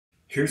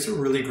Here's a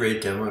really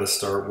great demo to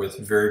start with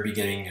very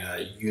beginning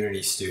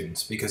Unity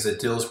students because it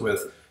deals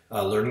with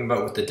learning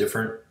about what the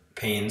different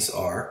panes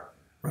are,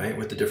 right?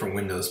 What the different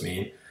windows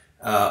mean.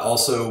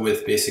 Also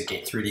with basic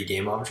 3D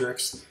game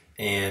objects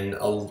and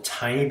a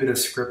tiny bit of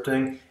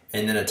scripting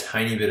and then a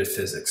tiny bit of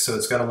physics. So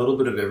it's got a little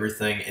bit of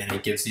everything and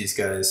it gives these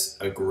guys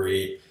a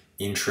great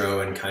intro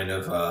and kind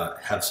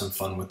of have some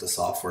fun with the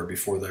software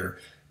before they're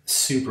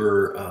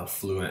super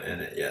fluent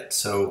in it yet.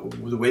 So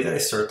the way that I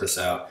start this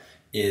out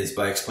is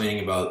by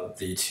explaining about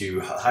the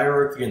two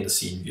hierarchy and the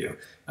scene view.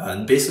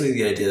 And basically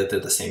the idea that they're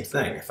the same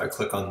thing. If I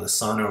click on the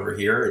sun over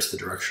here, it's the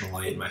directional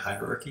light in my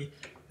hierarchy.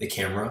 The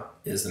camera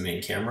is the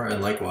main camera,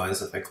 and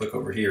likewise, if I click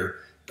over here,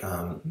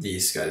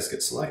 these guys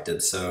get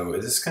selected. So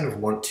this is kind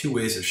of two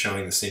ways of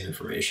showing the same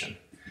information.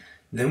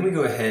 Then we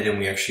go ahead and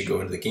we actually go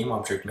into the game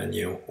object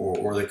menu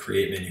or the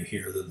create menu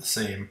here, they're the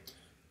same,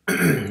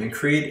 and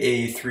create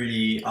a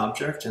 3D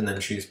object and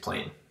then choose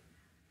plane.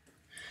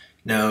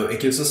 Now it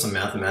gives us a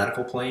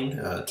mathematical plane,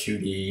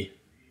 2D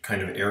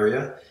kind of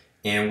area,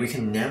 and we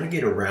can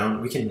navigate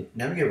around.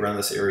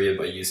 This area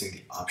by using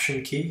the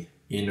Option key.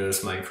 You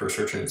notice my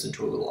cursor turns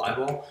into a little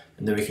eyeball,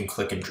 and then we can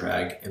click and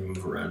drag and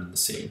move around in the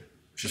scene,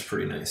 which is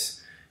pretty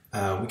nice.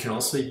 We can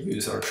also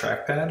use our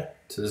trackpad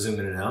to zoom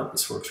in and out.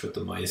 This works with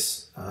the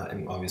mice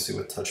and obviously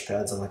with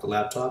touchpads on like a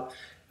laptop.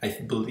 I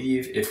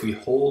believe if we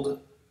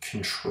hold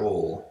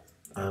Control,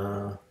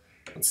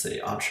 let's say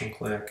Option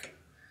click.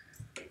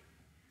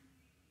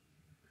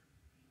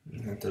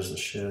 There's a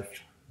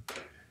shift.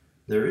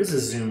 There is a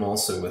zoom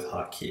also with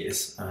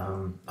hotkeys.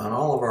 On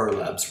all of our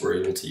labs,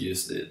 we're able to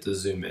use the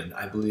zoom in.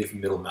 I believe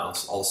middle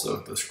mouse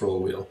also, the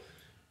scroll wheel,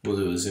 will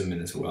do a zoom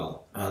in as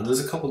well. There's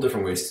a couple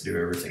different ways to do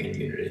everything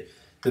in Unity.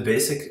 The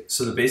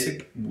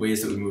basic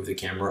ways that we move the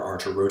camera are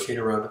to rotate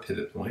around a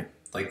pivot point,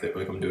 like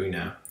I'm doing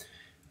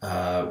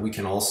now. We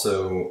can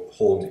also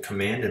hold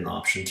Command and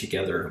Option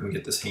together, and we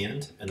get this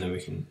hand, and then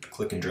we can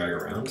click and drag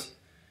around.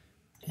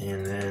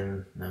 And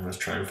then I was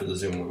trying for the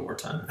zoom one more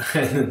time.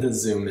 And then the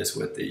zoom is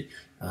with the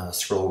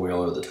scroll wheel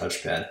or the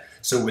touchpad.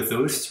 So with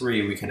those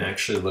three, we can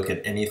actually look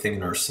at anything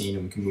in our scene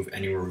and we can move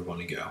anywhere we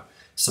want to go.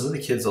 Some of the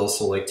kids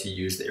also like to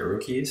use the arrow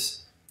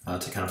keys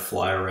to kind of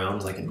fly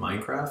around like in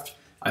Minecraft.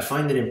 I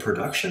find that in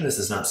production, this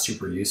is not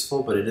super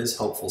useful, but it is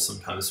helpful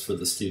sometimes for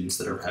the students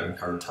that are having a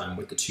hard time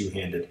with the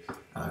two-handed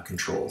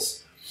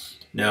controls.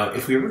 Now,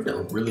 if we ever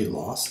get really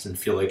lost and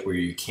feel like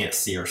we can't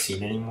see our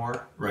scene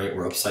anymore, right,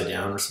 we're upside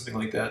down or something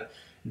like that,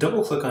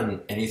 double click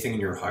on anything in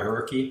your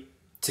hierarchy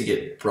to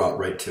get brought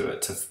right to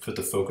it, to put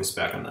the focus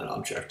back on that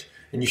object.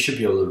 And you should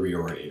be able to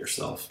reorient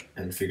yourself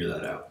and figure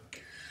that out.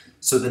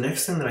 So the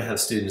next thing that I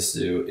have students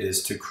do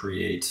is to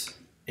create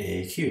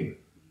a cube,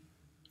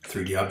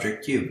 3D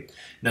object cube.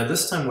 Now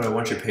this time what I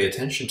want you to pay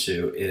attention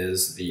to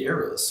is the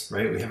arrows,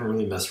 right? We haven't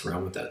really messed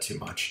around with that too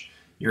much.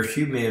 Your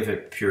cube may have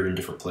appeared in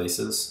different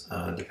places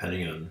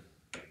depending on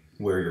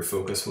where your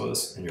focus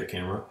was in your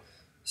camera.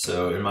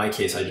 So in my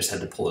case, I just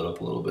had to pull it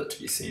up a little bit to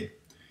be seen.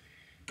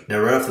 Now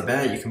right off the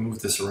bat, you can move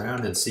this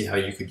around and see how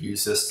you could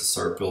use this to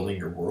start building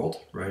your world,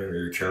 right, or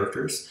your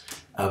characters.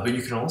 But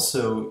you can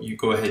also,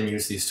 go ahead and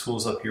use these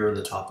tools up here in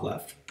the top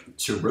left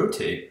to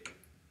rotate,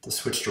 to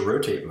switch to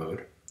rotate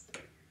mode.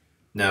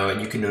 Now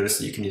you can notice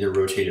that you can either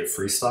rotate it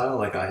freestyle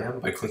like I am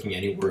by clicking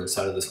anywhere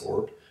inside of this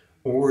orb,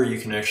 or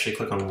you can actually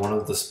click on one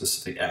of the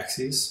specific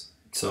axes.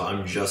 So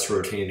I'm just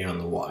rotating on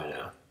the Y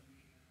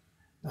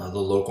now, the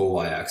local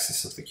Y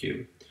axis of the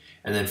cube.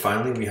 And then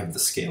finally we have the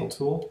scale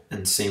tool,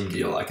 and same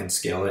deal, I can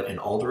scale it in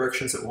all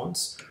directions at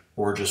once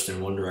or just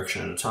in one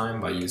direction at a time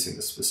by using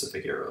the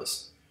specific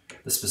arrows,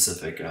 the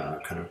specific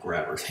kind of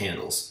grabbers,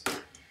 handles.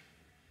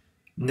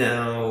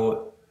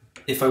 Now,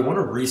 if I want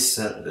to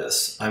reset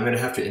this, I'm going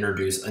to have to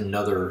introduce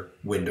another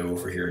window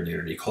over here in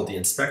Unity called the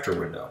inspector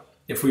window.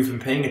 If we've been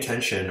paying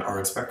attention, our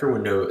inspector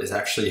window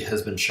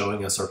has been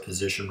showing us our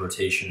position,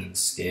 rotation, and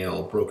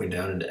scale broken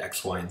down into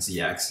X, Y, and Z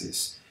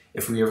axes.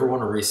 If we ever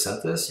want to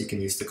reset this, you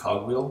can use the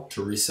cogwheel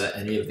to reset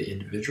any of the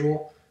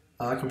individual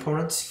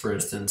components, for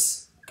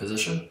instance,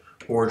 position,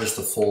 or just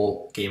a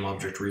full game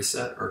object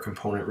reset, or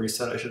component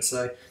reset, I should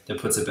say, that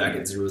puts it back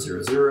at 0,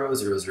 0, 0,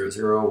 0, 0,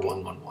 0,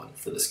 1, 1, 1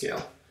 for the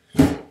scale.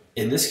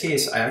 In this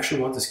case, I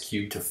actually want this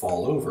cube to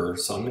fall over,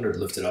 so I'm going to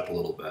lift it up a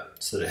little bit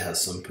so that it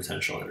has some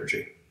potential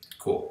energy.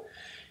 Cool.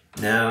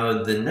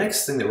 Now, the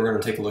next thing that we're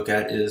going to take a look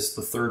at is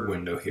the third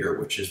window here,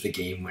 which is the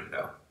game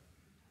window.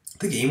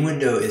 The game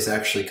window is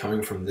actually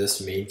coming from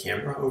this main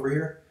camera over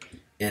here,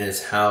 and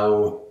it's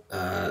how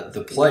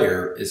the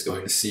player is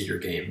going to see your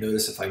game.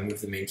 Notice if I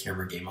move the main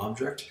camera game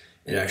object,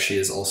 it actually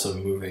is also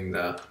moving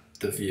the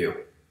view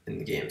in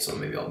the game, so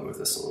maybe I'll move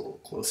this a little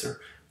closer.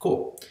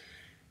 Cool.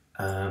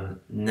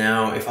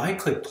 Now, if I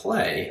click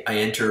play,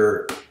 I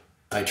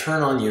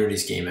turn on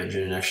Unity's game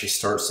engine and actually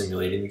start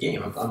simulating the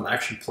game. I'm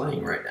actually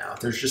playing right now.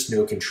 There's just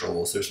no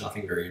controls. There's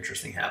nothing very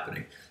interesting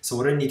happening. So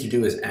what I need to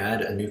do is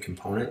add a new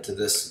component to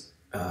this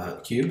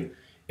cube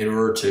in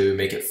order to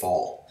make it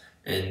fall.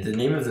 And the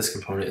name of this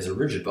component is a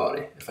rigid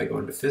body. If I go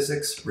into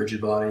physics,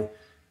 rigid body,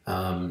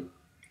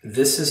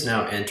 this has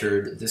now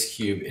entered this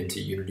cube into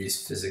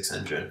Unity's physics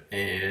engine.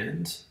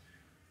 And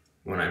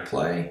When I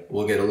play,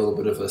 we'll get a little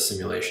bit of a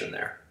simulation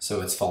there.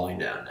 So it's falling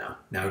down now.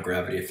 Now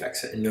gravity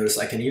affects it. And notice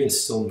I can even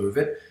still move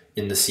it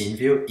in the scene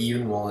view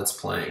even while it's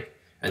playing.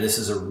 And this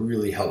is a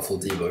really helpful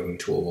debugging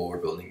tool while we're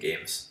building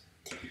games.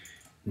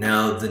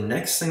 Now the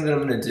next thing that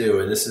I'm going to do,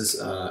 and this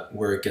is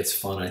where it gets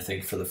fun I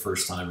think for the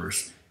first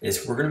timers,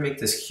 is we're going to make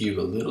this cube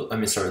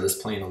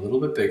this plane a little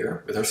bit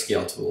bigger with our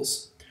scale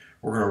tools.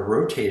 We're going to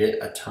rotate it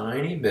a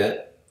tiny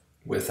bit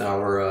with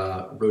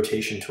our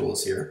rotation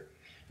tools here.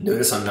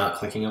 Notice I'm not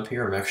clicking up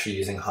here, I'm actually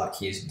using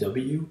hotkeys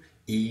W,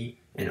 E,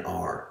 and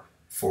R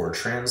for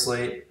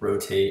translate,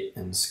 rotate,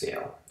 and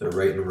scale. They're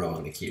right in a row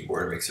on the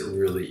keyboard, it makes it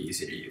really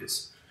easy to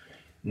use.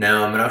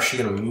 Now I'm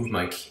actually going to move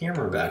my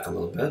camera back a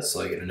little bit so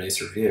I get a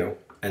nicer view,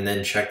 and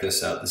then check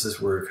this out. This is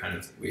where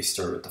we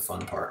start with the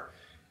fun part.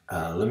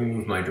 Let me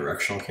move my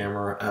directional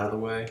camera out of the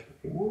way.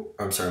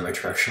 I'm sorry, my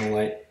directional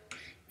light.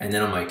 And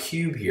then on my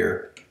cube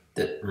here,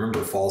 that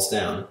remember falls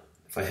down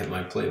if I hit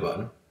my play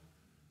button,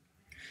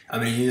 I'm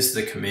going to use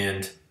the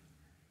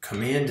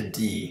Command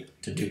D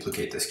to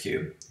duplicate this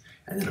cube.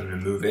 And then I'm going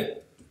to move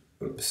it.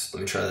 Oops,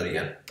 let me try that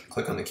again.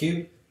 Click on the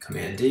cube,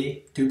 Command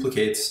D,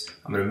 duplicates.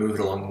 I'm going to move it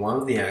along one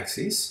of the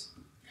axes.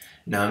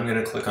 Now I'm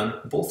going to click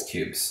on both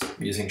cubes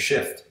using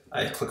Shift.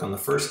 I click on the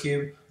first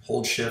cube,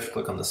 hold Shift,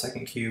 click on the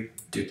second cube,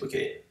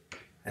 duplicate.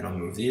 And I'll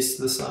move these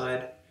to the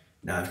side.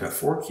 Now I've got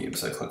 4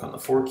 cubes. I click on the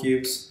 4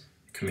 cubes,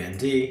 Command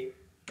D,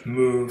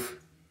 move.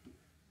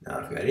 Now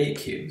I've got 8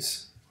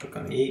 cubes. Click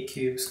on the 8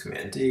 cubes,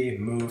 Command D,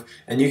 move,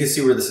 and you can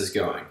see where this is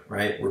going,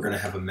 right? We're going to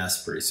have a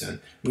mess pretty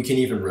soon. We can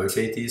even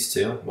rotate these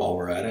too while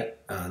we're at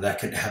it. That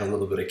can add a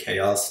little bit of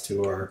chaos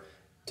to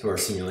our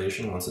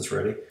simulation once it's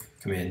ready.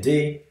 Command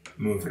D,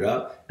 move it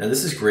up. Now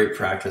this is great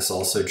practice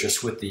also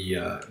just with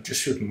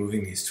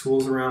moving these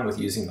tools around, with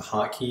using the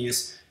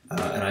hotkeys,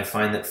 and I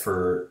find that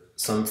for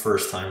some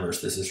first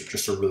timers, this is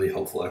just a really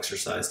helpful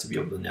exercise to be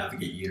able to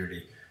navigate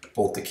Unity,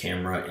 both the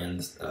camera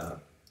and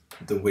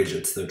the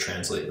widgets, the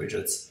translate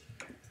widgets.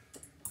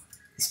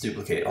 Let's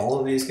duplicate all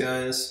of these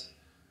guys,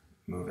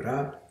 move it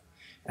up.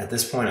 At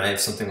this point, I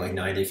have something like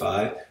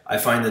 95. I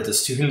find that the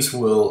students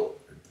will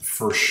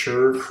for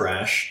sure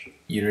crash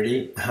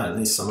Unity, at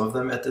least some of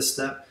them at this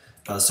step.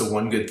 So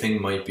one good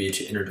thing might be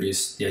to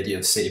introduce the idea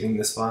of saving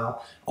this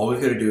file. All we've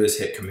got to do is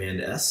hit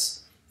Command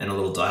S, and a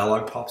little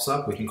dialog pops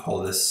up. We can call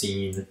this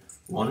Scene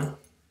 1.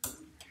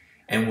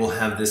 And we'll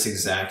have this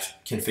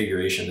exact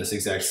configuration, this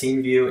exact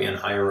scene view and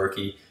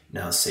hierarchy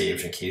now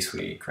saved in case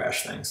we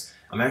crash things.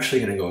 I'm actually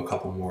going to go a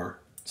couple more.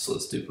 So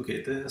let's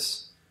duplicate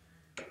this,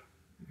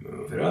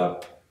 move it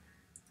up,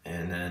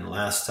 and then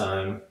last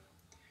time,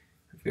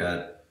 we've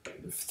got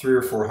 300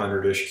 or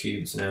 400-ish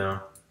cubes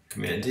now,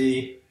 Command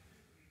D,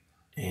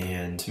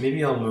 and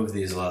maybe I'll move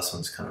these last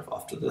ones kind of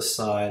off to this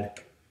side,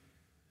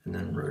 and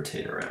then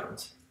rotate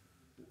around.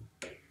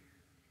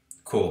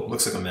 Cool,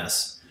 looks like a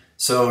mess.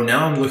 So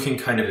now I'm looking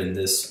kind of in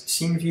this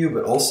scene view,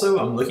 but also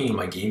I'm looking in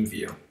my game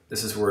view.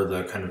 This is where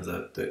the kind of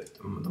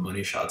the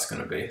money shot's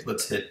gonna be.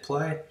 Let's hit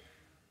play.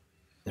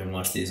 And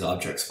watch these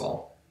objects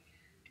fall.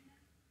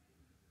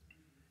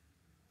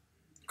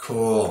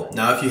 Cool.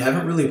 Now, if you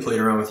haven't really played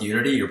around with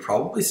Unity, you're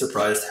probably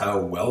surprised how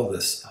well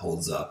this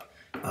holds up.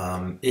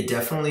 It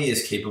definitely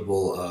is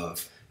capable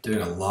of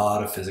doing a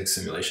lot of physics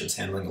simulations,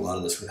 handling a lot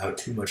of this without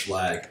too much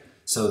lag.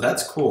 So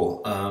that's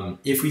cool.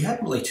 If we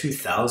had like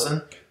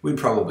 2,000, we'd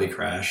probably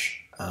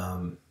crash.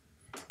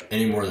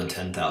 Any more than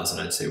 10,000,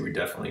 I'd say we'd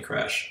definitely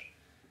crash.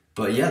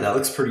 But yeah, that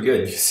looks pretty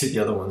good. You can see the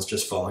other ones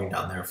just falling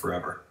down there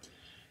forever.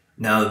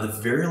 Now, the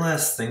very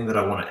last thing that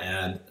I want to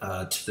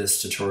add to this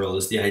tutorial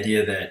is the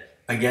idea that,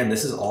 again,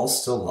 this is all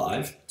still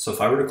live. So if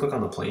I were to click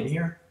on the plane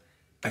here,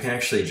 I can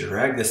actually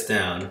drag this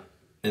down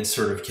and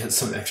sort of get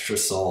some extra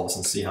solves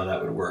and see how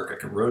that would work. I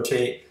can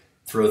rotate,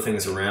 throw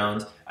things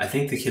around. I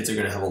think the kids are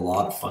going to have a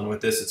lot of fun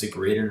with this. It's a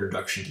great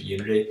introduction to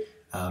Unity.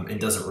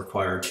 It doesn't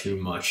require too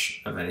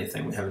much of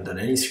anything. We haven't done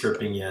any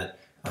scripting yet,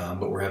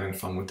 but we're having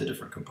fun with the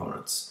different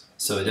components.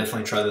 So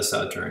definitely try this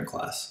out during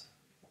class.